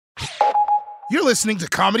You're listening to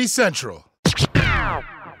Comedy Central.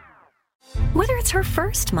 Whether it's her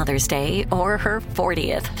first Mother's Day or her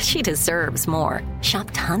 40th, she deserves more. Shop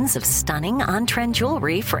tons of stunning on-trend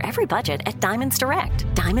jewelry for every budget at Diamonds Direct.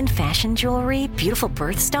 Diamond fashion jewelry, beautiful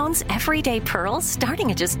birthstones, everyday pearls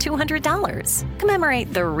starting at just $200.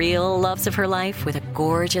 Commemorate the real loves of her life with a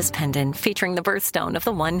gorgeous pendant featuring the birthstone of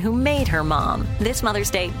the one who made her mom. This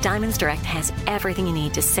Mother's Day, Diamonds Direct has everything you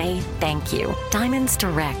need to say thank you. Diamonds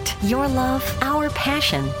Direct. Your love, our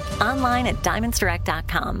passion. Online at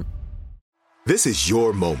diamondsdirect.com. This is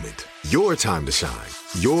your moment, your time to shine,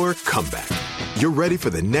 your comeback. You're ready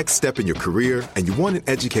for the next step in your career, and you want an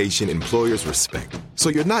education employers respect. So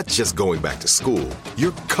you're not just going back to school,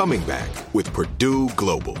 you're coming back with Purdue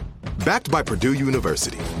Global. Backed by Purdue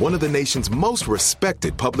University, one of the nation's most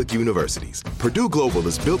respected public universities, Purdue Global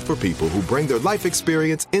is built for people who bring their life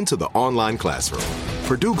experience into the online classroom.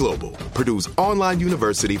 Purdue Global, Purdue's online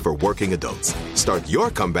university for working adults. Start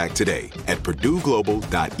your comeback today at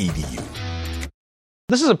purdueglobal.edu.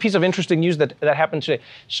 This is a piece of interesting news that happened today.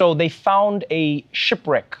 So they found a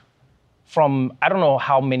shipwreck from, I don't know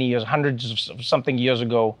how many years, hundreds of something years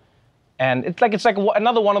ago. And it's like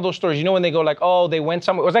another one of those stories. You know when they go like, oh, they went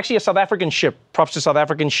somewhere. It was actually a South African ship. Props to South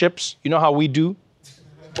African ships. You know how we do?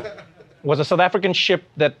 It was a South African ship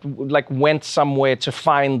that went somewhere to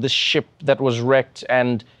find the ship that was wrecked.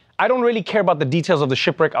 And I don't really care about the details of the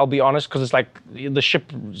shipwreck, I'll be honest, because it's like the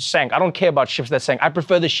ship sank. I don't care about ships that sank. I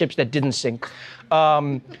prefer the ships that didn't sink.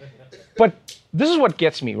 But this is what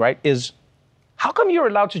gets me, right, is how come you're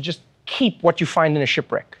allowed to just keep what you find in a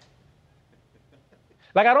shipwreck?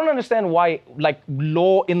 Like, I don't understand why,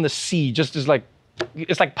 law in the sea just is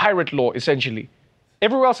it's like pirate law, essentially.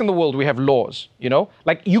 Everywhere else in the world, we have laws, you know?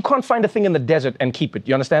 Like, you can't find a thing in the desert and keep it.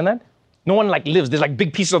 You understand that? No one, lives. There's,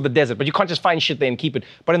 big pieces of the desert, but you can't just find shit there and keep it.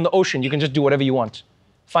 But in the ocean, you can just do whatever you want.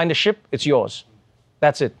 Find a ship, it's yours.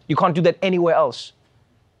 That's it. You can't do that anywhere else.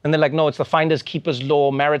 And they're like, no, it's the finders, keepers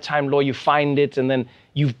law, maritime law. You find it, and then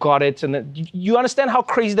you've got it. And then you understand how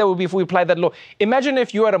crazy that would be if we applied that law? Imagine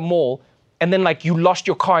if you're at a mall, and then, you lost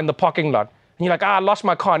your car in the parking lot. And you're like, I lost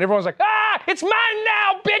my car. And everyone's like, it's mine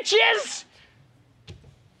now, bitches!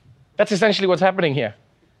 That's essentially what's happening here.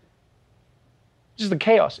 Just the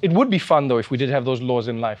chaos. It would be fun, though, if we did have those laws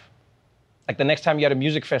in life. Like the next time you had a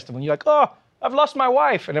music festival, and you're like, oh, I've lost my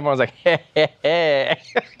wife. And everyone's like, heh, heh, heh.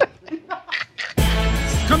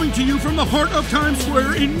 Coming to you from the heart of Times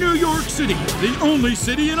Square in New York City, the only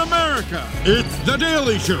city in America. It's The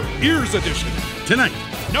Daily Show, Ears Edition. Tonight,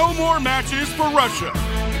 no more matches for Russia.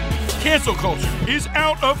 Cancel culture is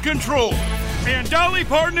out of control. And Dolly,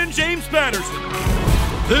 Parton, and James Patterson.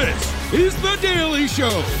 This is The Daily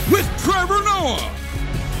Show with Trevor Noah.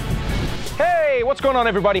 Hey, what's going on,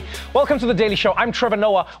 everybody? Welcome to The Daily Show. I'm Trevor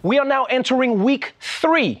Noah. We are now entering week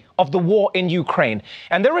 3 of the war in Ukraine.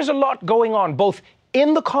 And there is a lot going on, both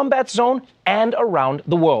in the combat zone and around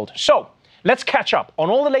the world. So let's catch up on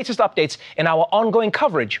all the latest updates in our ongoing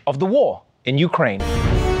coverage of the war in Ukraine.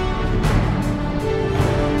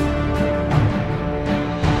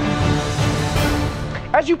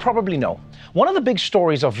 As you probably know, one of the big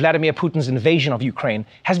stories of Vladimir Putin's invasion of Ukraine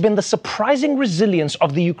has been the surprising resilience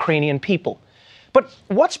of the Ukrainian people. But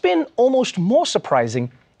what's been almost more surprising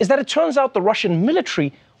is that it turns out the Russian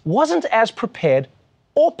military wasn't as prepared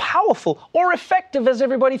or powerful or effective as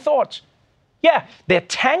everybody thought. Yeah, their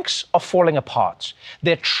tanks are falling apart,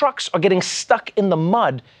 their trucks are getting stuck in the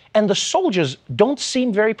mud, and the soldiers don't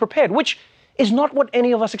seem very prepared, which is not what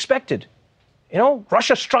any of us expected. You know,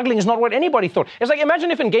 Russia struggling is not what anybody thought. It's like,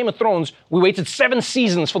 imagine if in Game of Thrones, we waited 7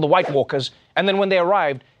 seasons for the White Walkers, and then when they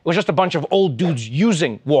arrived, it was just a bunch of old dudes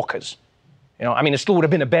using walkers. You know, I mean, it still would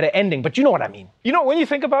have been a better ending, but you know what I mean. You know, when you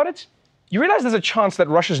think about it, you realize there's a chance that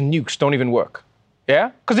Russia's nukes don't even work.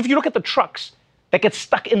 Yeah? Because if you look at the trucks that get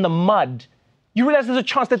stuck in the mud, you realize there's a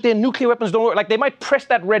chance that their nuclear weapons don't work. Like, they might press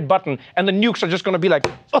that red button, and the nukes are just going to be like...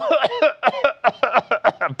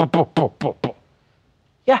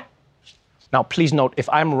 Yeah. Now, please note, if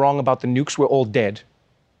I'm wrong about the nukes, we're all dead.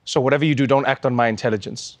 So whatever you do, don't act on my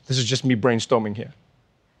intelligence. This is just me brainstorming here.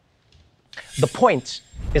 The point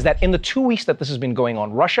is that in the 2 weeks that this has been going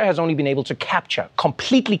on, Russia has only been able to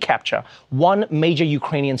completely capture, one major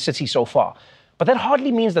Ukrainian city so far. But that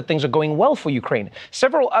hardly means that things are going well for Ukraine.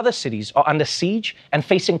 Several other cities are under siege and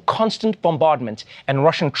facing constant bombardment, and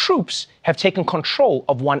Russian troops have taken control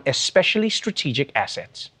of one especially strategic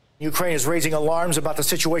asset: Ukraine is raising alarms about the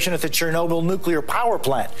situation at the Chernobyl nuclear power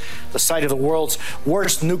plant, the site of the world's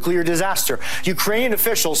worst nuclear disaster. Ukrainian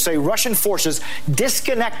officials say Russian forces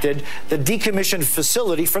disconnected the decommissioned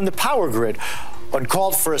facility from the power grid and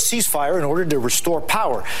called for a ceasefire in order to restore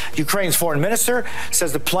power. Ukraine's foreign minister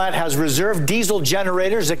says the plant has reserve diesel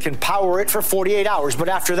generators that can power it for 48 hours. But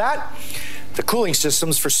after that, the cooling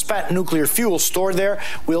systems for spent nuclear fuel stored there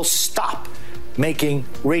will stop, making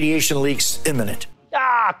radiation leaks imminent.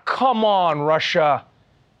 Ah, come on, Russia.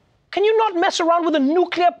 Can you not mess around with a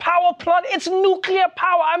nuclear power plant? It's nuclear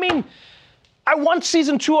power. I mean, I want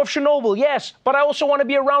season 2 of Chernobyl, yes, but I also want to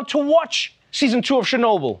be around to watch season 2 of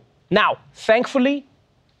Chernobyl. Now, thankfully,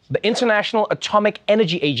 the International Atomic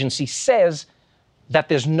Energy Agency says that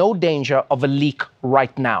there's no danger of a leak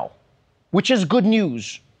right now, which is good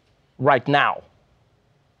news right now.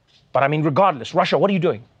 But I mean, regardless, Russia, what are you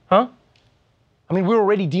doing? Huh? I mean, we're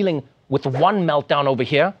already dealing with one meltdown over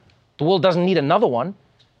here. The world doesn't need another one.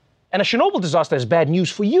 And a Chernobyl disaster is bad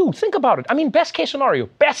news for you. Think about it. I mean, best case scenario.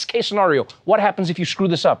 What happens if you screw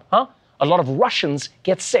this up, huh? A lot of Russians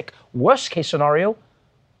get sick. Worst case scenario,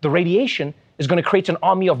 the radiation is going to create an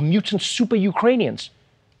army of mutant super Ukrainians.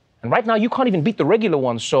 And right now, you can't even beat the regular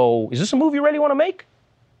ones. So is this a move you really want to make?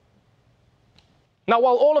 Now,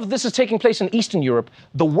 while all of this is taking place in Eastern Europe,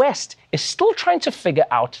 the West is still trying to figure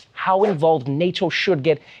out how involved NATO should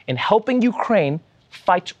get in helping Ukraine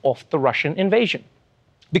fight off the Russian invasion.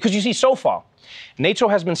 Because you see, so far, NATO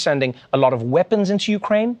has been sending a lot of weapons into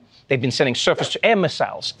Ukraine. They've been sending surface-to-air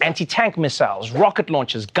missiles, anti-tank missiles, rocket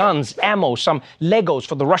launchers, guns, ammo, some Legos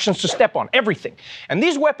for the Russians to step on, everything. And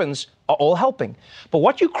these weapons are all helping. But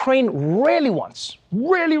what Ukraine really wants,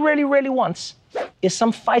 really wants, is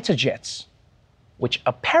some fighter jets, which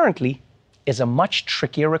apparently is a much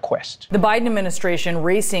trickier request. The Biden administration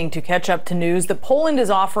racing to catch up to news that Poland is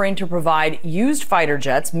offering to provide used fighter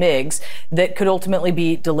jets, MiGs, that could ultimately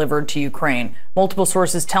be delivered to Ukraine. Multiple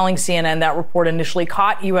sources telling CNN that report initially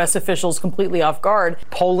caught U.S. officials completely off guard.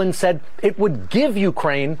 Poland said it would give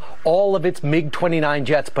Ukraine all of its MiG-29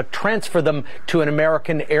 jets, but transfer them to an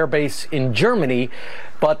American airbase in Germany.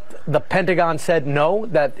 But the Pentagon said no,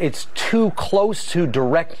 that it's too close to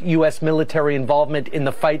direct U.S. military involvement in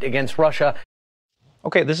the fight against Russia.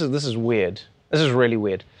 Okay, this is weird. This is really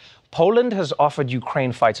weird. Poland has offered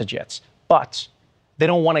Ukraine fighter jets, but they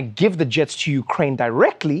don't want to give the jets to Ukraine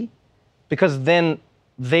directly because then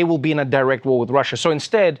they will be in a direct war with Russia. So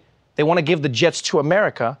instead, they want to give the jets to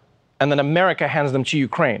America, and then America hands them to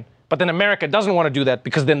Ukraine. But then America doesn't want to do that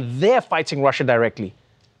because then they're fighting Russia directly.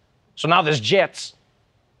 So now there's jets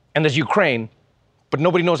and there's Ukraine, but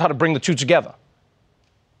nobody knows how to bring the two together.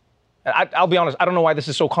 I'll be honest, I don't know why this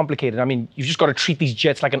is so complicated. I mean, you've just got to treat these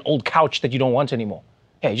jets like an old couch that you don't want anymore.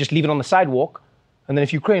 Hey, just leave it on the sidewalk, and then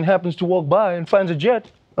if Ukraine happens to walk by and finds a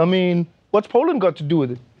jet, I mean, what's Poland got to do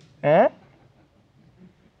with it? Eh?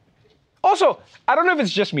 Also, I don't know if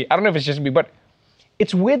it's just me, but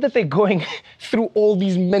it's weird that they're going through all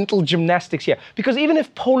these mental gymnastics here. Because even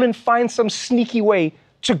if Poland finds some sneaky way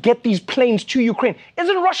to get these planes to Ukraine,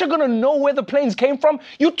 isn't Russia going to know where the planes came from?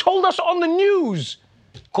 You told us on the news.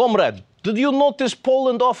 Comrade, did you notice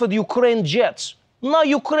Poland offered Ukraine jets? Now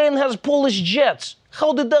Ukraine has Polish jets.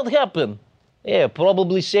 How did that happen? Yeah,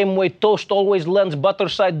 probably same way toast always lands butter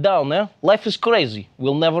side down, eh? Life is crazy.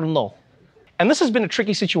 We'll never know. And this has been a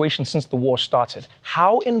tricky situation since the war started.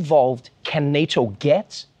 How involved can NATO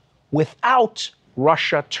get without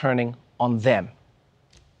Russia turning on them?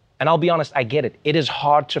 And I'll be honest, I get it. It is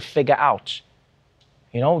hard to figure out.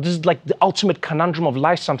 You know, this is like the ultimate conundrum of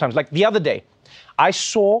life sometimes. Like the other day, I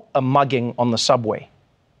saw a mugging on the subway.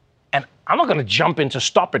 And I'm not going to jump in to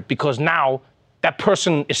stop it because now that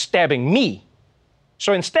person is stabbing me.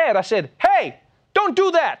 So instead, I said, hey, don't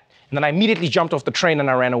do that. And then I immediately jumped off the train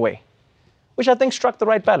and I ran away, which I think struck the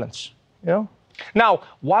right balance. You know? Now,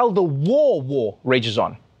 while the war rages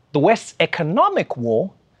on, the West's economic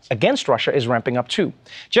war against Russia is ramping up too.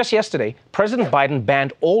 Just yesterday, President Biden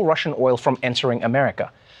banned all Russian oil from entering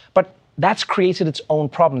America. But that's created its own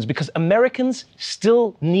problems because Americans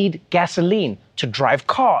still need gasoline to drive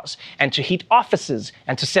cars and to heat offices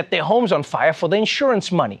and to set their homes on fire for the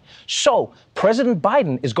insurance money. So President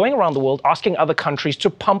Biden is going around the world asking other countries to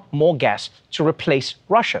pump more gas to replace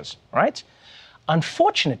Russia's, right?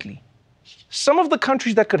 Unfortunately, some of the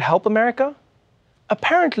countries that could help America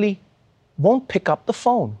apparently won't pick up the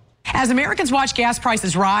phone. As Americans watch gas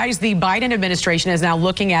prices rise, the Biden administration is now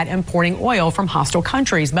looking at importing oil from hostile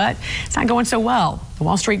countries, but it's not going so well. The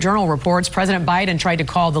Wall Street Journal reports President Biden tried to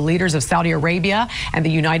call the leaders of Saudi Arabia and the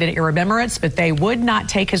United Arab Emirates, but they would not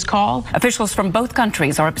take his call. Officials from both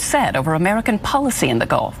countries are upset over American policy in the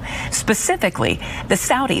Gulf. Specifically, the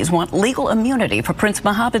Saudis want legal immunity for Prince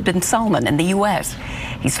Mohammed bin Salman in the U.S.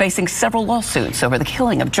 He's facing several lawsuits over the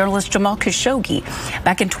killing of journalist Jamal Khashoggi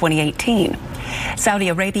back in 2018. Saudi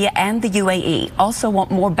Arabia and the UAE also want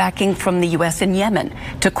more backing from the U.S. in Yemen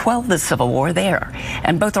to quell the civil war there.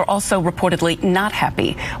 And both are also reportedly not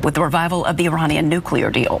happy with the revival of the Iranian nuclear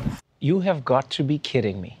deal. You have got to be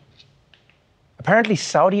kidding me. Apparently,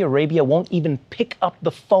 Saudi Arabia won't even pick up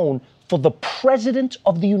the phone for the President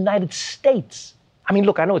of the United States. I mean,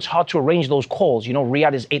 look, I know it's hard to arrange those calls. You know,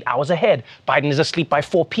 Riyadh is 8 hours ahead. Biden is asleep by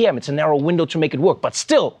 4 p.m. It's a narrow window to make it work. But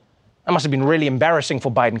still, that must have been really embarrassing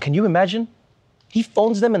for Biden. Can you imagine? He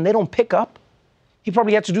phones them and they don't pick up. He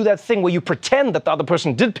probably had to do that thing where you pretend that the other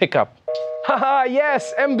person did pick up. Haha,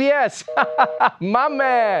 yes, MBS. My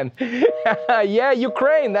man. Yeah,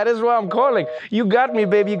 Ukraine. That is why I'm calling. You got me,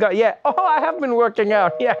 baby. Yeah. Oh, I have been working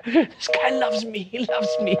out. Yeah. This guy loves me. He loves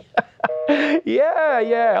me.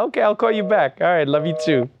 Yeah. Okay, I'll call you back. All right, love you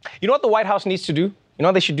too. You know what the White House needs to do? You know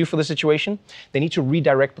what they should do for the situation? They need to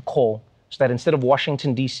redirect the call so that instead of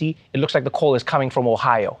Washington, D.C., it looks like the call is coming from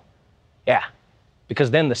Ohio. Yeah. Because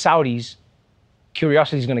then the Saudis,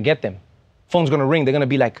 curiosity is going to get them. Phone's going to ring. They're going to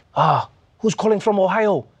be like, who's calling from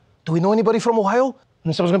Ohio? Do we know anybody from Ohio? And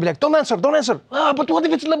then someone's going to be like, don't answer. But what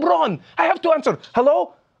if it's LeBron? I have to answer.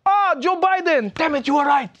 Hello? Joe Biden. Damn it, you were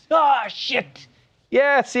right. Shit.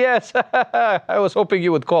 Yes. I was hoping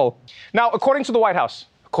you would call. Now, according to the White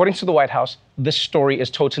House, this story is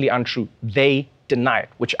totally untrue. They deny it,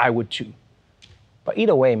 which I would too. But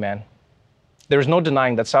either way, man, there is no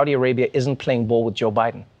denying that Saudi Arabia isn't playing ball with Joe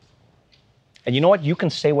Biden. And you know what? You can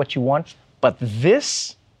say what you want, but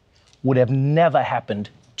this would have never happened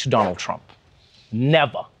to Donald Trump.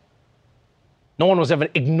 Never. No one was ever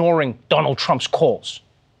ignoring Donald Trump's calls.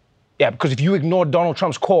 Yeah, because if you ignored Donald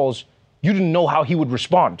Trump's calls, you didn't know how he would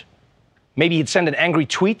respond. Maybe he'd send an angry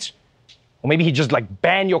tweet, or maybe he'd just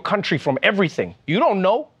ban your country from everything. You don't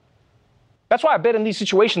know. That's why I bet in these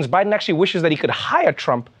situations, Biden actually wishes that he could hire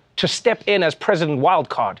Trump to step in as President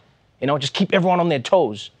Wildcard. You know, just keep everyone on their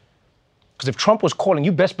toes. Because if Trump was calling,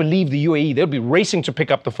 you best believe the UAE, they'd be racing to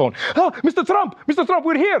pick up the phone. Mr. Trump,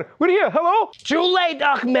 we're here, hello? Too late,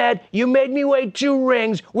 Ahmed. You made me wait 2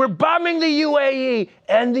 rings. We're bombing the UAE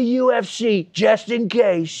and the UFC, just in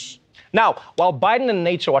case. Now, while Biden and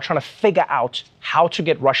NATO are trying to figure out how to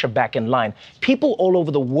get Russia back in line, people all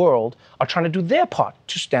over the world are trying to do their part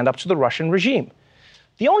to stand up to the Russian regime.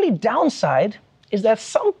 The only downside is that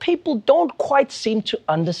some people don't quite seem to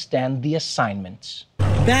understand the assignment.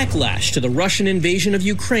 Backlash to the Russian invasion of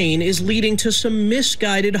Ukraine is leading to some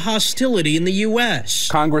misguided hostility in the U.S.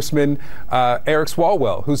 Congressman Eric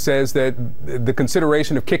Swalwell, who says that the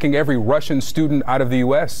consideration of kicking every Russian student out of the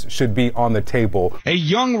U.S. should be on the table. A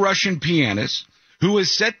young Russian pianist who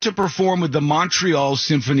is set to perform with the Montreal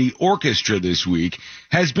Symphony Orchestra this week,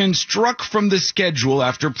 has been struck from the schedule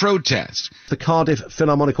after protests. The Cardiff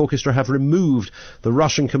Philharmonic Orchestra have removed the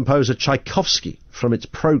Russian composer Tchaikovsky from its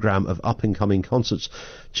programme of up-and-coming concerts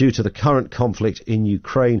due to the current conflict in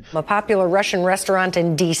Ukraine. A popular Russian restaurant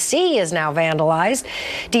in D.C. is now vandalized.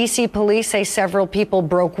 D.C. police say several people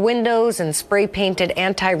broke windows and spray-painted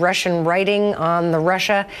anti-Russian writing on the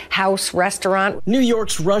Russia House restaurant. New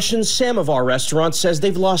York's Russian Samovar restaurant says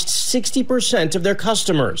they've lost 60% of their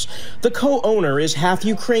customers. The co-owner is half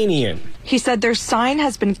Ukrainian. He said their sign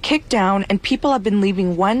has been kicked down and people have been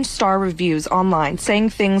leaving 1-star reviews online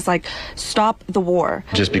saying things like, "Stop the war."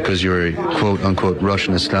 Just because you're a quote-unquote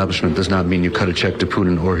Russian establishment does not mean you cut a check to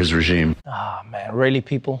Putin or his regime. Man, really,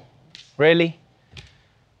 people? Really?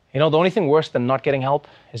 You know, the only thing worse than not getting help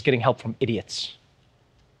is getting help from idiots.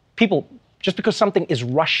 People, just because something is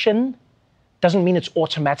Russian doesn't mean it's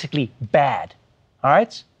automatically bad, all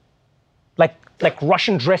right? Like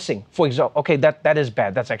Russian dressing, for example. Okay, that is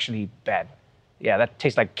bad. That's actually bad. Yeah, that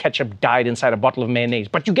tastes like ketchup dyed inside a bottle of mayonnaise.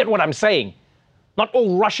 But you get what I'm saying. Not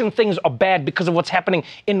all Russian things are bad because of what's happening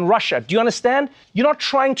in Russia. Do you understand? You're not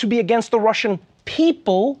trying to be against the Russian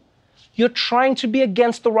people. You're trying to be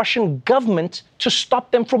against the Russian government to stop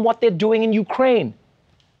them from what they're doing in Ukraine.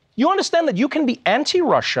 You understand that you can be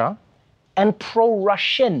anti-Russia and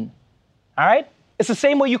pro-Russian, all right? It's the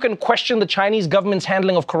same way you can question the Chinese government's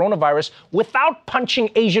handling of coronavirus without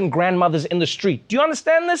punching Asian grandmothers in the street. Do you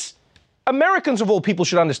understand this? Americans of all people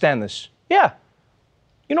should understand this. Yeah.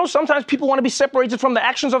 You know, sometimes people want to be separated from the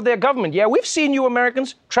actions of their government. Yeah, we've seen you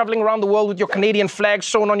Americans traveling around the world with your Canadian flags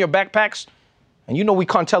sewn on your backpacks. And you know we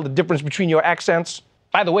can't tell the difference between your accents.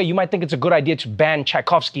 By the way, you might think it's a good idea to ban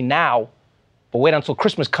Tchaikovsky now, but wait until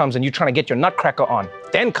Christmas comes and you're trying to get your nutcracker on.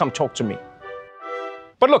 Then come talk to me.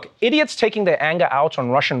 But look, idiots taking their anger out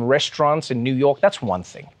on Russian restaurants in New York, that's one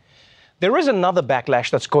thing. There is another backlash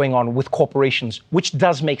that's going on with corporations, which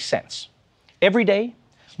does make sense. Every day,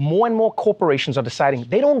 more and more corporations are deciding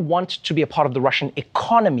they don't want to be a part of the Russian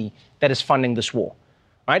economy that is funding this war.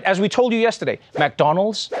 Right? As we told you yesterday,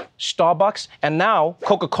 McDonald's, Starbucks, and now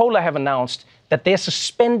Coca-Cola have announced that they're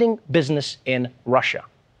suspending business in Russia.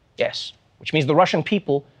 Yes, which means the Russian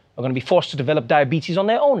people are going to be forced to develop diabetes on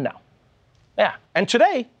their own now. Yeah, and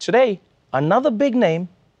today, another big name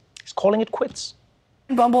is calling it quits.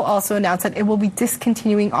 Bumble also announced that it will be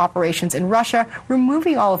discontinuing operations in Russia,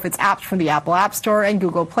 removing all of its apps from the Apple App Store and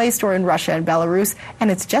Google Play Store in Russia and Belarus,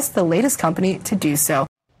 and it's just the latest company to do so.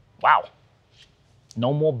 Wow.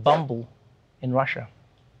 No more Bumble in Russia.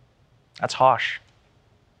 That's harsh.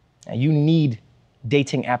 Now, you need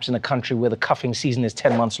dating apps in a country where the cuffing season is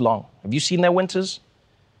 10 months long. Have you seen their winters?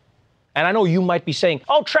 And I know you might be saying,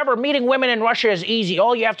 oh, Trevor, meeting women in Russia is easy.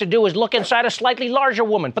 All you have to do is look inside a slightly larger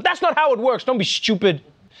woman. But that's not how it works. Don't be stupid.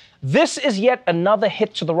 This is yet another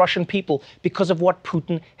hit to the Russian people because of what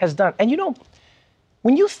Putin has done. And you know,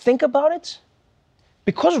 when you think about it,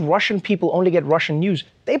 because Russian people only get Russian news,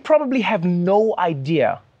 they probably have no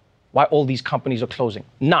idea why all these companies are closing.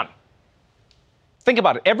 None. Think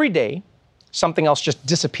about it. Every day, something else just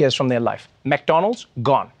disappears from their life. McDonald's,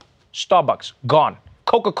 gone. Starbucks, gone.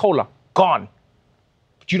 Coca-Cola, gone.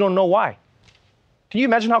 But you don't know why. Can you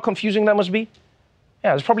imagine how confusing that must be?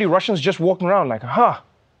 Yeah, there's probably Russians just walking around like, I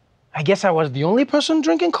guess I was the only person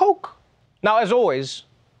drinking Coke. Now, as always,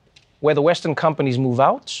 where the Western companies move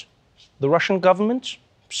out, the Russian government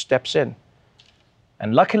steps in.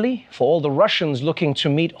 And luckily, for all the Russians looking to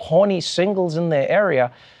meet horny singles in their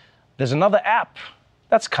area, there's another app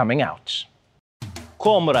that's coming out.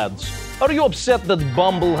 Comrades, are you upset that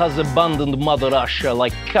Bumble has abandoned Mother Russia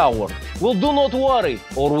like coward? Well, do not worry,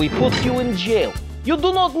 or we put you in jail. You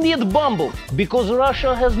do not need Bumble, because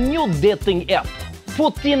Russia has new dating app,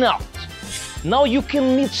 Putin Out. Now you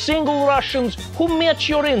can meet single Russians who match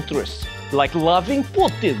your interests, like loving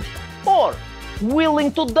Putin, or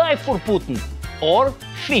willing to die for Putin, or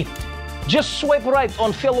fit. Just swipe right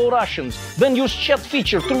on fellow Russians, then use chat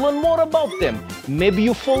feature to learn more about them. Maybe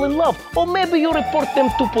you fall in love, or maybe you report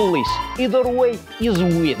them to police. Either way is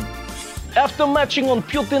win. After matching on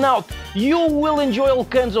Putin Out, you will enjoy all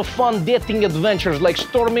kinds of fun dating adventures like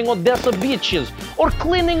storming Odessa beaches or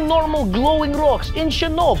cleaning normal glowing rocks in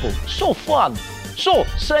Chernobyl. So fun. So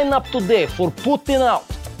sign up today for Putin Out.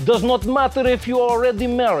 Does not matter if you are already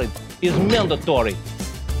married. Is mandatory.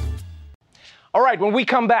 All right, when we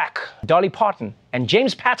come back, Dolly Parton and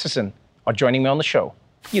James Patterson are joining me on the show.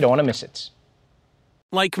 You don't want to miss it.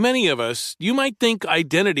 Like many of us, you might think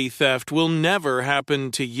identity theft will never happen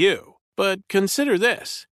to you. But consider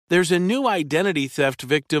this. There's a new identity theft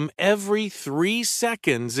victim every 3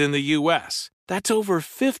 seconds in the U.S. That's over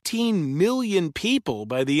 15 million people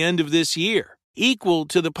by the end of this year, equal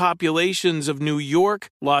to the populations of New York,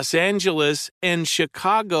 Los Angeles, and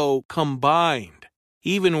Chicago combined.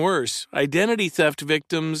 Even worse, identity theft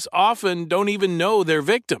victims often don't even know they're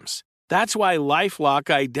victims. That's why LifeLock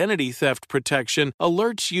Identity Theft Protection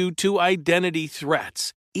alerts you to identity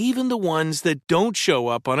threats, even the ones that don't show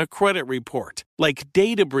up on a credit report, like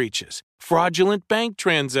data breaches, fraudulent bank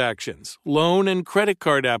transactions, loan and credit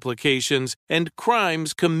card applications, and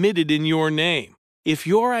crimes committed in your name. If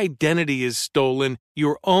your identity is stolen,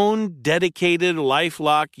 your own dedicated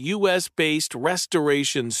LifeLock U.S.-based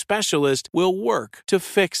restoration specialist will work to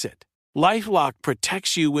fix it. LifeLock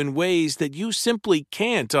protects you in ways that you simply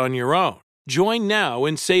can't on your own. Join now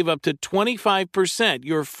and save up to 25%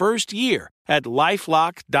 your first year at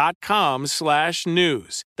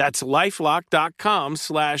LifeLock.com/news. That's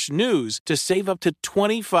LifeLock.com/news to save up to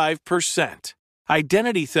 25%.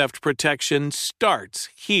 Identity theft protection starts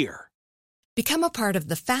here. Become a part of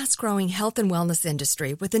the fast-growing health and wellness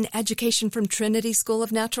industry with an education from Trinity School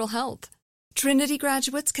of Natural Health. Trinity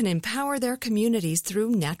graduates can empower their communities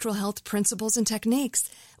through natural health principles and techniques,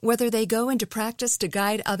 whether they go into practice to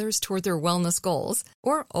guide others toward their wellness goals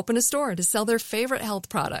or open a store to sell their favorite health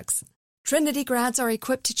products. Trinity grads are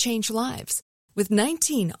equipped to change lives with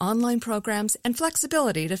 19 online programs and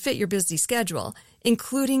flexibility to fit your busy schedule,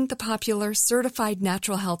 including the popular Certified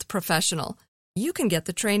Natural Health Professional. You can get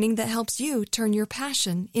the training that helps you turn your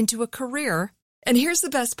passion into a career. And here's the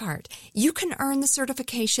best part. You can earn the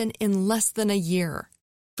certification in less than a year.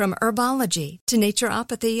 From herbology to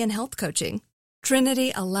naturopathy and health coaching,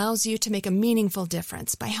 Trinity allows you to make a meaningful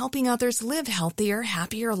difference by helping others live healthier,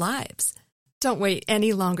 happier lives. Don't wait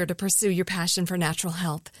any longer to pursue your passion for natural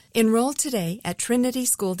health. Enroll today at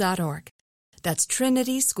trinityschool.org. That's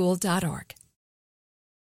trinityschool.org.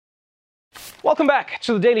 Welcome back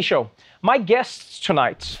to The Daily Show. My guests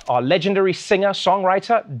tonight are legendary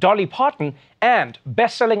singer-songwriter Dolly Parton and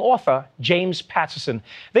best-selling author James Patterson.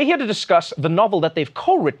 They're here to discuss the novel that they've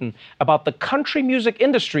co-written about the country music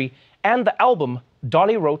industry and the album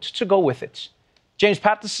Dolly wrote to go with it. James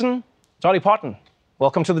Patterson, Dolly Parton,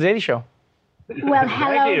 welcome to The Daily Show. Well,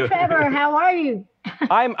 hello, Trevor. How are you?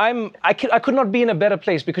 I could not be in a better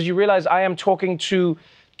place, because you realize I am talking to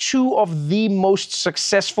two of the most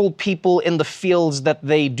successful people in the fields that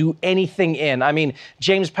they do anything in. I mean,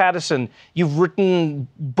 James Patterson, you've written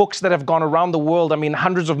books that have gone around the world. I mean,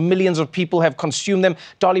 hundreds of millions of people have consumed them.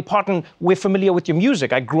 Dolly Parton, we're familiar with your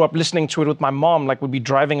music. I grew up listening to it with my mom. Like, we'd be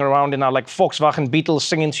driving around in our Volkswagen Beetles,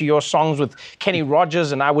 singing to your songs with Kenny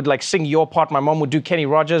Rogers, and I would sing your part. My mom would do Kenny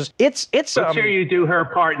Rogers. Let's hear you do her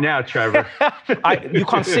part now, Trevor. You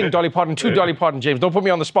can't sing Dolly Parton to Dolly Parton, James. Don't put me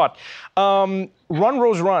on the spot. Run,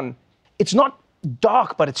 Rose, Run. It's not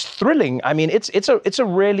dark, but it's thrilling. I mean, it's a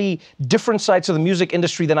really different side to the music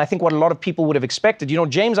industry than I think what a lot of people would have expected. You know,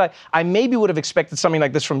 James, I maybe would have expected something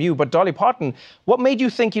like this from you, but Dolly Parton, what made you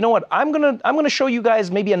think, you know what, I'm gonna show you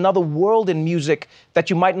guys maybe another world in music that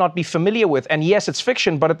you might not be familiar with? And yes, it's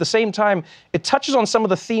fiction, but at the same time, it touches on some of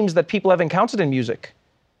the themes that people have encountered in music.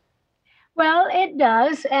 Well, it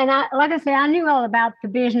does. And like I say, I knew all about the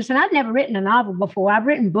business, and I've never written a novel before. I've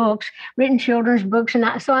written books, written children's books, and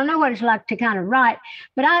so I know what it's like to kind of write.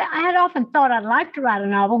 But I had often thought I'd like to write a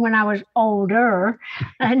novel when I was older.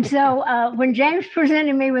 And so when James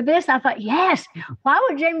presented me with this, I thought, yes, why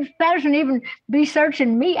would James Patterson even be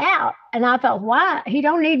searching me out? And I thought, why? He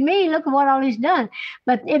don't need me. Look at what all he's done.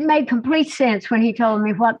 But it made complete sense when he told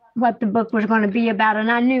me what the book was going to be about.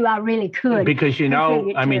 And I knew I really could. Because, you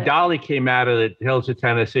know, I mean, Dolly came out of the hills of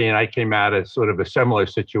Tennessee, and I came out of sort of a similar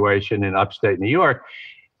situation in upstate New York.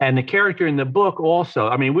 And the character in the book also,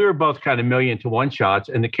 I mean, we were both kind of 1,000,000-to-1 shots.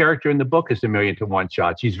 And the character in the book is 1,000,000-to-1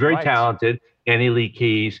 shots. She's very talented, Annie Lee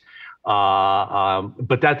Keys.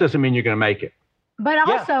 But that doesn't mean you're going to make it. But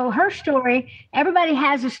also her story, everybody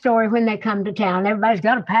has a story when they come to town. Everybody's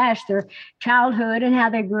got a past, their childhood and how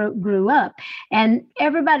they grew up. And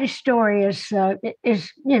everybody's story is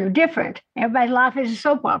different. Everybody's life is a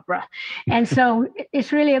soap opera. And so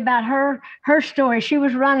it's really about her story. She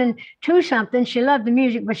was running to something. She loved the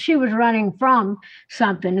music, but she was running from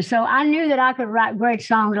something. And so I knew that I could write great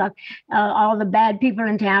songs like all the bad people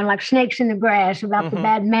in town, like Snakes in the Grass, about the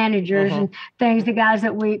bad managers and things, the guys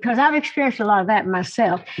that because I've experienced a lot of that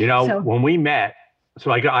myself. You know, when we met,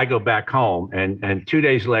 so I go back home, and 2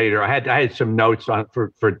 days later, I had some notes on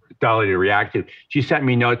for Dolly to react to. She sent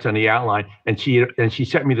me notes on the outline, and she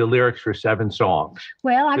sent me the lyrics for 7 songs.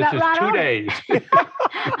 Well, I got right on 2 days.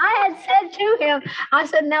 I had said to him, I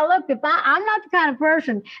said, now look, I'm not the kind of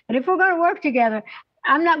person, but if we're going to work together,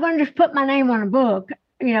 I'm not going to just put my name on a book.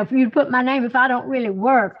 You know, if you put my name, if I don't really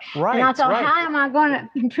work. Right, and I thought, how am I going to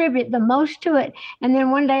contribute the most to it? And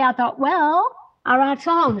then one day I thought, well, I write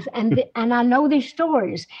songs and I know these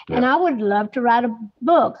stories, and I would love to write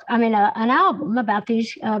an album about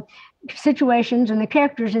these situations and the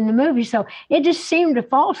characters in the movie. So it just seemed to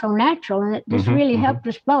fall so natural, and it just really helped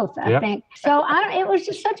us both, I think. So it was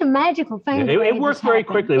just such a magical thing. It worked very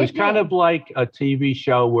quickly. It was kind of like a TV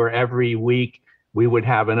show where every week we would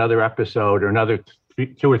have another episode or another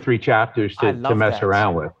 2 or 3 chapters to mess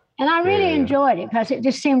around with. And I really enjoyed it because it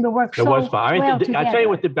just seemed to work so well together. It was fun. I tell you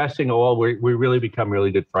what, the best thing of all, we really become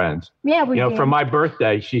really good friends. Yeah, we did. For my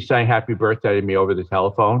birthday, she sang "Happy Birthday" to me over the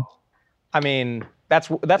telephone. I mean,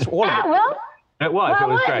 that's all of it. Well, it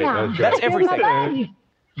was great. That's everything.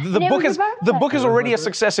 The book is already a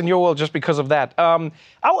success in your world just because of that.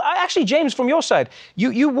 Actually, James, from your side,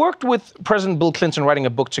 you worked with President Bill Clinton writing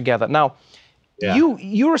a book together. Now,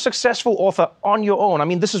 you're a successful author on your own. I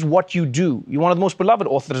mean, this is what you do. You're one of the most beloved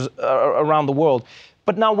authors around the world.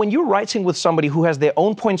 But now when you're writing with somebody who has their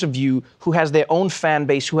own points of view, who has their own fan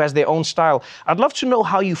base, who has their own style, I'd love to know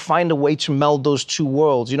how you find a way to meld those two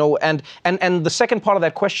worlds, you know? And the second part of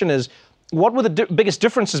that question is, what were the biggest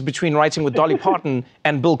differences between writing with Dolly Parton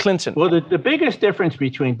and Bill Clinton? Well, the biggest difference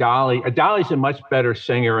between Dolly's a much better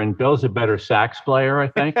singer, and Bill's a better sax player, I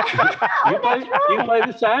think. You play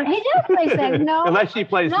the sax? He does play sax, no. Unless she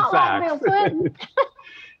plays the sax. Not like Bill Clinton.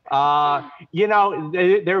 You know,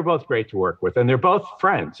 they were both great to work with, and they're both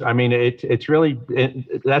friends. I mean, it's really,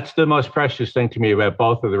 that's the most precious thing to me about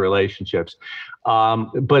both of the relationships.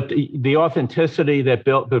 But the authenticity that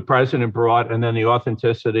the president brought, and then the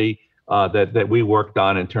authenticity that we worked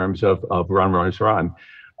on in terms of Run, Run.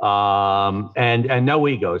 And no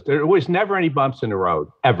egos. There was never any bumps in the road,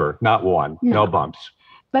 ever. Not one. No bumps.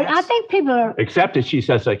 But I think people are... Except that she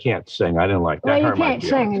says I can't sing. I didn't like that. Well, you can't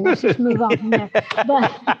sing, and let's just move on from there. But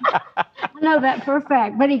I know that for a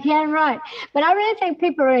fact, but he can write. But I really think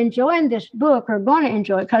people are enjoying this book, or going to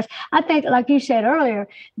enjoy it, because I think, like you said earlier,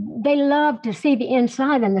 they love to see the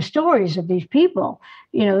inside and the stories of these people.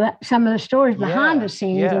 You know, some of the stories behind the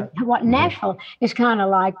scenes, and what Nashville is kind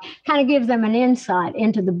of gives them an insight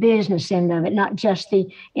into the business end of it, not just the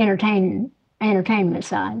entertainment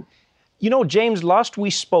side. You know, James, last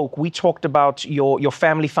we spoke, we talked about your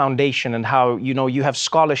family foundation and how, you know, you have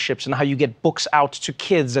scholarships and how you get books out to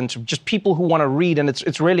kids and to just people who want to read, and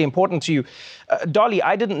it's really important to you. Dolly,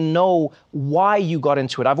 I didn't know why you got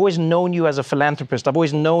into it. I've always known you as a philanthropist. I've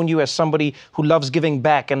always known you as somebody who loves giving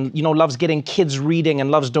back and, you know, loves getting kids reading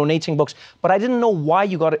and loves donating books. But I didn't know why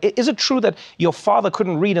you got it. Is it true that your father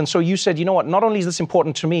couldn't read, and so you said, you know what, not only is this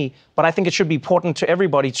important to me, but I think it should be important to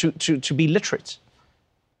everybody to be literate?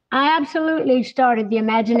 I absolutely started the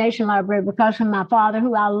Imagination Library because of my father,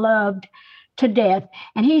 who I loved to death.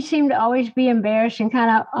 And he seemed to always be embarrassed and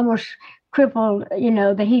kind of almost crippled, you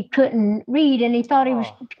know, that he couldn't read. And he thought he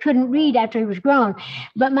couldn't read after he was grown.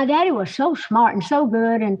 But my daddy was so smart and so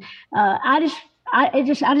good. And one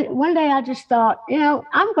day I just thought, you know,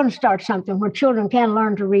 I'm going to start something where children can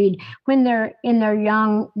learn to read when they're in their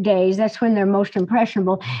young days. That's when they're most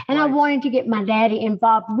impressionable. And I wanted to get my daddy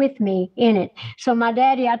involved with me in it. So my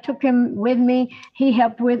daddy, I took him with me. He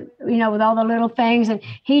helped with, you know, with all the little things. And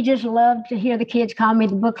he just loved to hear the kids call me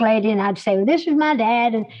the book lady. And I'd say, well, this is my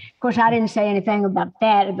dad. And of course, I didn't say anything about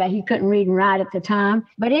that, about he couldn't read and write at the time.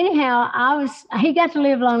 But anyhow, he got to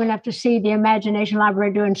live long enough to see the Imagination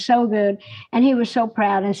Library doing so good. And he was so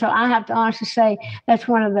proud. And so I have to honestly say that's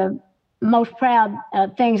one of the most proud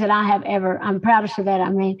things that I have ever, I'm proudest of that, I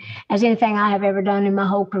mean, as anything I have ever done in my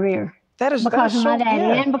whole career. Because of my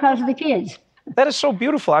daddy and because of the kids. That is so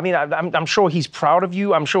beautiful. I mean, I'm sure he's proud of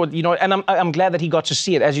you. I'm sure, you know, and I'm glad that he got to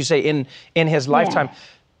see it, as you say, in his lifetime. Yeah.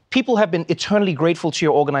 People have been eternally grateful to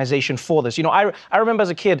your organization for this. You know, I remember as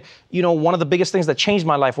a kid, you know, one of the biggest things that changed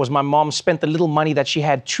my life was my mom spent the little money that she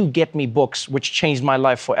had to get me books, which changed my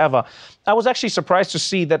life forever. I was actually surprised to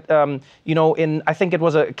see that, you know, I think it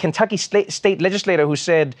was a Kentucky state legislator who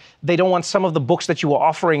said they don't want some of the books that you were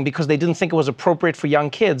offering because they didn't think it was appropriate for young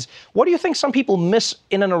kids. What do you think some people miss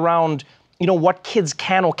in and around, you know, what kids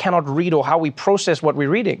can or cannot read or how we process what we're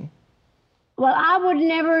reading? Well, I would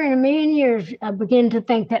never in a million years begin to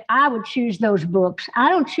think that I would choose those books. I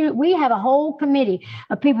don't choose. We have a whole committee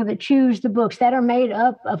of people that choose the books that are made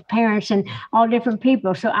up of parents and all different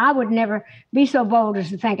people. So I would never be so bold as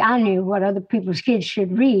to think I knew what other people's kids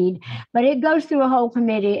should read. But it goes through a whole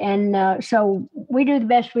committee. And so we do the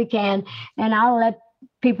best we can. And I'll let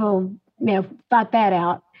people, you know, fight that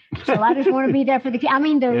out. So I just want to be there for the kids. I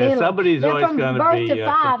mean, they're little. Somebody's they're always from going to birth be to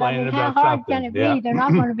 5. I mean, how hard can it be? They're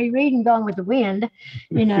not going to be reading Gone with the Wind,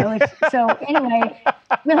 you know. So anyway,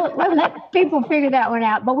 we'll let people figure that one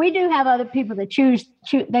out. But we do have other people that choose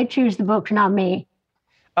the books, not me.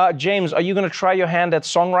 James, are you going to try your hand at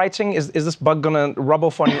songwriting? Is this bug going to rub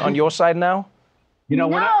off on your side now? You know,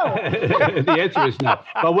 the answer is no.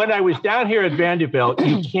 But when I was down here at Vanderbilt,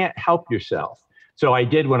 you can't help yourself. So I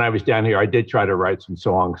did when I was down here. I did try to write some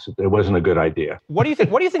songs. It wasn't a good idea. What do you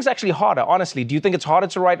think? What do you think is actually harder, honestly? Do you think it's harder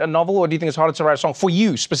to write a novel, or do you think it's harder to write a song for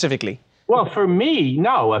you specifically? Well, for me,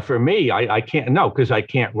 no. For me, I can't. No, because I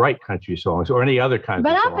can't write country songs or any other kind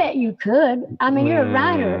of songs. But I bet you could. I mean, you're a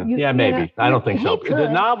writer. Yeah, maybe. You know, I don't think so. Could. The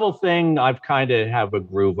novel thing, I've kind of have a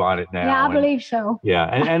groove on it now. Yeah, I believe so. Yeah,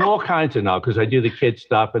 and all kinds of now, because I do the kid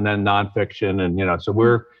stuff and then nonfiction, and you know, so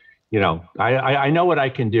we're. You know, I know what I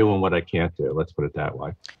can do and what I can't do. Let's put it that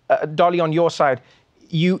way. Dolly, on your side,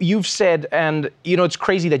 you've said, and you know, it's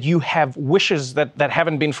crazy that you have wishes that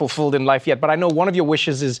haven't been fulfilled in life yet. But I know one of your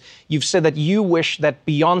wishes is you've said that you wish that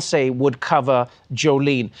Beyonce would cover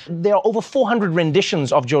Jolene. There are over 400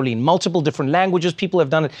 renditions of Jolene, multiple different languages. People have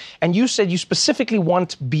done it, and you said you specifically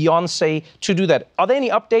want Beyonce to do that. Are there any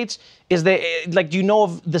updates? Is there, like, do you know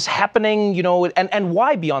of this happening? You know, and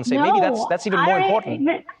why Beyonce? No, maybe that's even more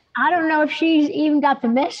important. I don't know if she's even got the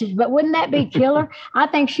message, but wouldn't that be killer? I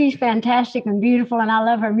think she's fantastic and beautiful, and I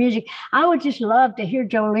love her music. I would just love to hear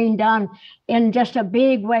Jolene done in just a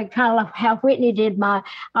big way, kind of like how Whitney did my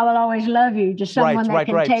I Will Always Love You, just someone that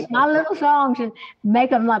can take my little songs and make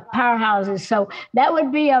them like powerhouses. So that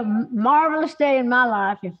would be a marvelous day in my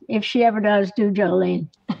life if she ever does do Jolene.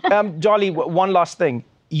 Dolly, one last thing.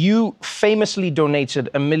 You famously donated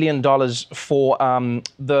 $1 million for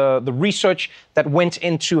the research that went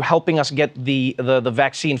into helping us get the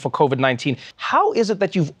vaccine for COVID-19. How is it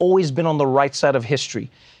that you've always been on the right side of history?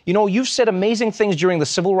 You know, you've said amazing things during the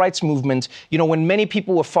civil rights movement, you know, when many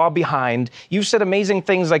people were far behind. You've said amazing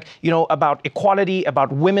things like, you know, about equality,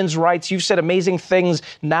 about women's rights. You've said amazing things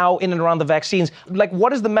now in and around the vaccines. Like,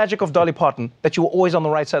 what is the magic of Dolly Parton that you were always on the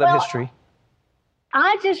right side of history?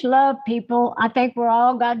 I just love people. I think we're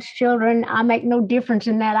all God's children. I make no difference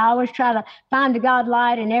in that. I always try to find the God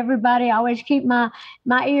light in everybody. I always keep my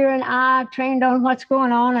ear and eye trained on what's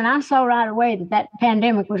going on. And I saw right away that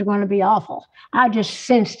pandemic was going to be awful. I just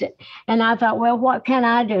sensed it. And I thought, well, what can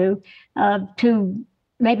I do to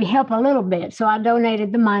maybe help a little bit? So I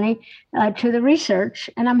donated the money to the research,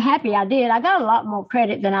 and I'm happy I did. I got a lot more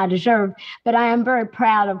credit than I deserved, but I am very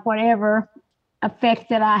proud of whatever effect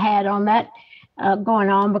that I had on that going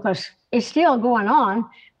on, because it's still going on,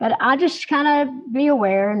 but I just kind of be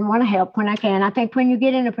aware and want to help when I can. I think when you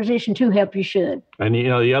get in a position to help, you should. And, you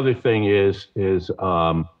know, the other thing is you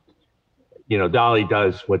know, Dolly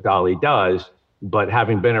does what Dolly does, but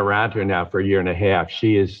having been around her now for a year and a half,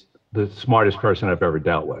 she is the smartest person I've ever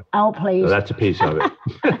dealt with. Oh, please. So that's a piece of it.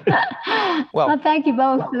 Well, thank you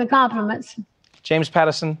both for the compliments. James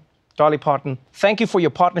Patterson, Dolly Parton, thank you for your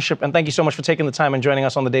partnership, and thank you so much for taking the time and joining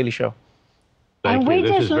us on The Daily Show. Thank and we you.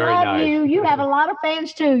 This just is very love nice. you. You have a lot of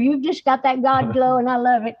fans, too. You've just got that God glow, and I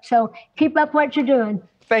love it. So keep up what you're doing.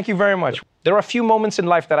 Thank you very much. There are a few moments in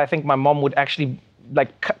life that I think my mom would actually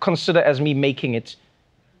consider as me making it.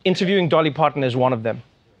 Interviewing Dolly Parton is one of them.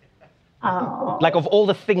 Oh. Like, of all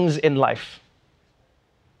the things in life,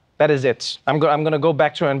 that is it. I'm going to go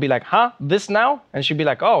back to her and be like, huh, this now? And she'd be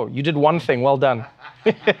like, oh, you did one thing. Well done.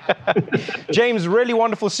 James, really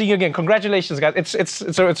wonderful seeing you again. Congratulations, guys. It's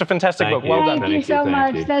a fantastic book. Well done. Thank you so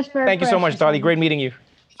much. That's very Thank you so much, precious. Dolly. Great meeting you.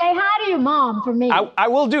 Say hi to your mom for me. I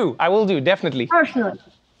will do. I will do, definitely. Personally.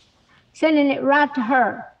 Sending it right to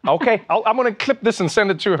her. Okay. I'm going to clip this and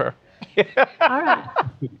send it to her. All right.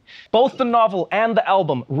 Both the novel and the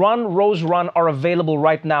album, Run, Rose, Run, are available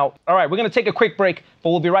right now. All right, we're going to take a quick break, but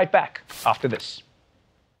we'll be right back after this.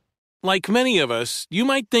 Like many of us, you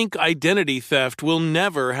might think identity theft will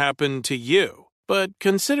never happen to you. But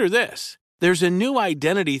consider this. There's a new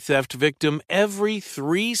identity theft victim every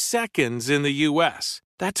 3 seconds in the U.S.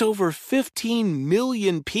 That's over 15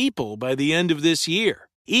 million people by the end of this year,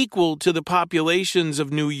 equal to the populations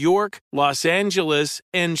of New York, Los Angeles,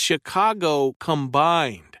 and Chicago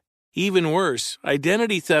combined. Even worse,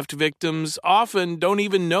 identity theft victims often don't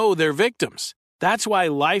even know they're victims. That's why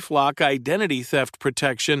LifeLock Identity Theft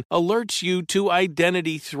Protection alerts you to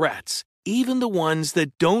identity threats, even the ones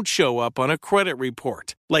that don't show up on a credit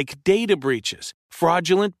report, like data breaches,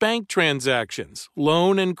 fraudulent bank transactions,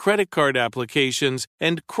 loan and credit card applications,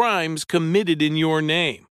 and crimes committed in your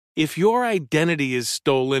name. If your identity is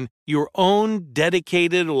stolen, your own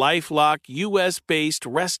dedicated LifeLock U.S.-based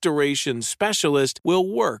restoration specialist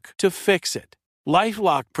will work to fix it.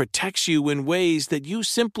 LifeLock protects you in ways that you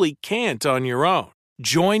simply can't on your own.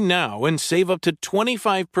 Join now and save up to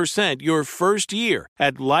 25% your first year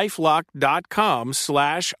at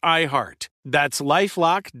LifeLock.com/iHeart. That's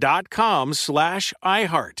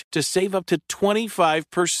LifeLock.com/iHeart to save up to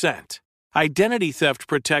 25%. Identity theft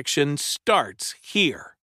protection starts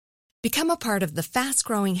here. Become a part of the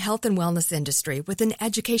fast-growing health and wellness industry with an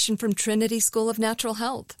education from Trinity School of Natural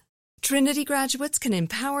Health. Trinity graduates can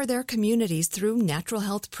empower their communities through natural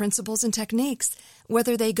health principles and techniques,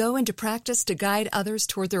 whether they go into practice to guide others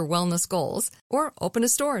toward their wellness goals or open a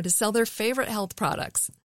store to sell their favorite health products.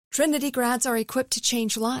 Trinity grads are equipped to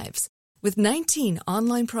change lives. With 19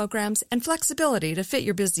 online programs and flexibility to fit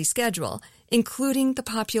your busy schedule, including the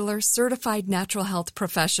popular Certified Natural Health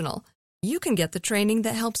Professional, you can get the training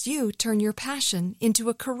that helps you turn your passion into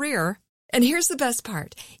a career. And here's the best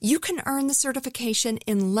part. You can earn the certification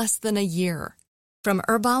in less than a year. From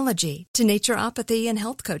herbology to naturopathy and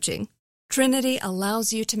health coaching, Trinity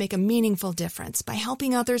allows you to make a meaningful difference by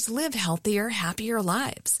helping others live healthier, happier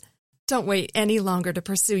lives. Don't wait any longer to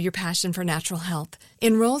pursue your passion for natural health.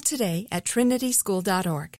 Enroll today at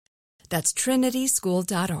trinityschool.org. That's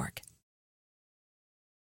trinityschool.org.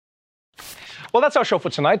 Well, that's our show for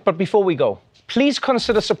tonight, but before we go, please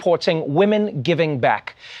consider supporting Women Giving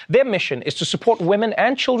Back. Their mission is to support women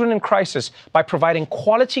and children in crisis by providing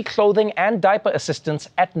quality clothing and diaper assistance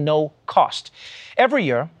at no cost. Every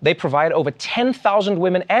year, they provide over 10,000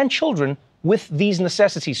 women and children with these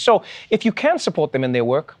necessities. So if you can support them in their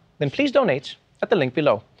work, then please donate at the link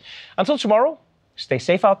below. Until tomorrow, stay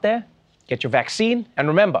safe out there, get your vaccine, and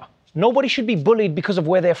remember, nobody should be bullied because of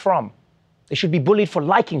where they're from. They should be bullied for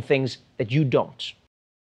liking things that you don't.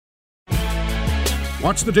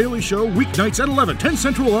 Watch The Daily Show weeknights at 11, 10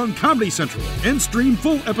 Central on Comedy Central, and stream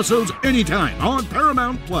full episodes anytime on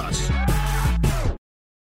Paramount+.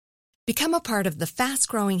 Become a part of the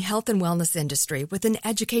fast-growing health and wellness industry with an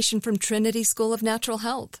education from Trinity School of Natural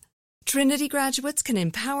Health. Trinity graduates can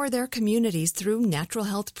empower their communities through natural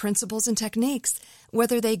health principles and techniques,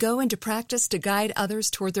 whether they go into practice to guide others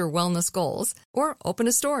toward their wellness goals or open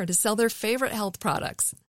a store to sell their favorite health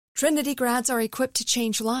products. Trinity grads are equipped to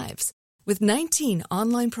change lives with 19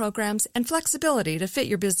 online programs and flexibility to fit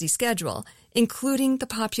your busy schedule, including the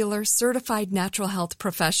popular Certified Natural Health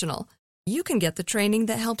Professional. You can get the training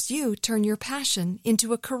that helps you turn your passion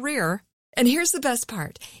into a career. And here's the best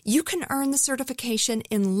part. You can earn the certification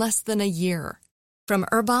in less than a year. From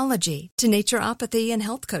herbology to naturopathy and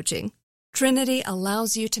health coaching, Trinity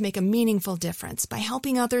allows you to make a meaningful difference by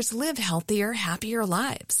helping others live healthier, happier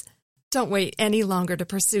lives. Don't wait any longer to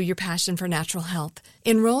pursue your passion for natural health.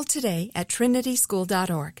 Enroll today at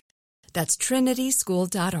trinityschool.org. That's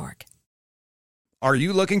trinityschool.org. Are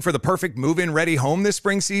you looking for the perfect move-in ready home this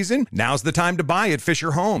spring season? Now's the time to buy at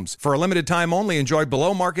Fisher Homes. For a limited time only, enjoy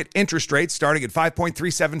below-market interest rates starting at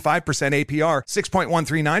 5.375% APR,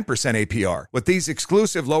 6.139% APR. With these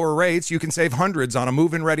exclusive lower rates, you can save hundreds on a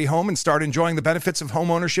move-in ready home and start enjoying the benefits of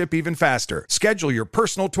home ownership even faster. Schedule your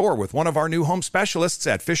personal tour with one of our new home specialists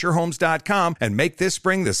at FisherHomes.com and make this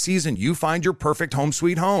spring the season you find your perfect home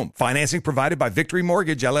sweet home. Financing provided by Victory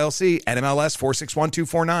Mortgage, LLC, NMLS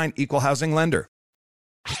 461249, Equal Housing Lender.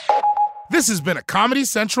 This has been a Comedy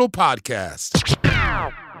Central podcast.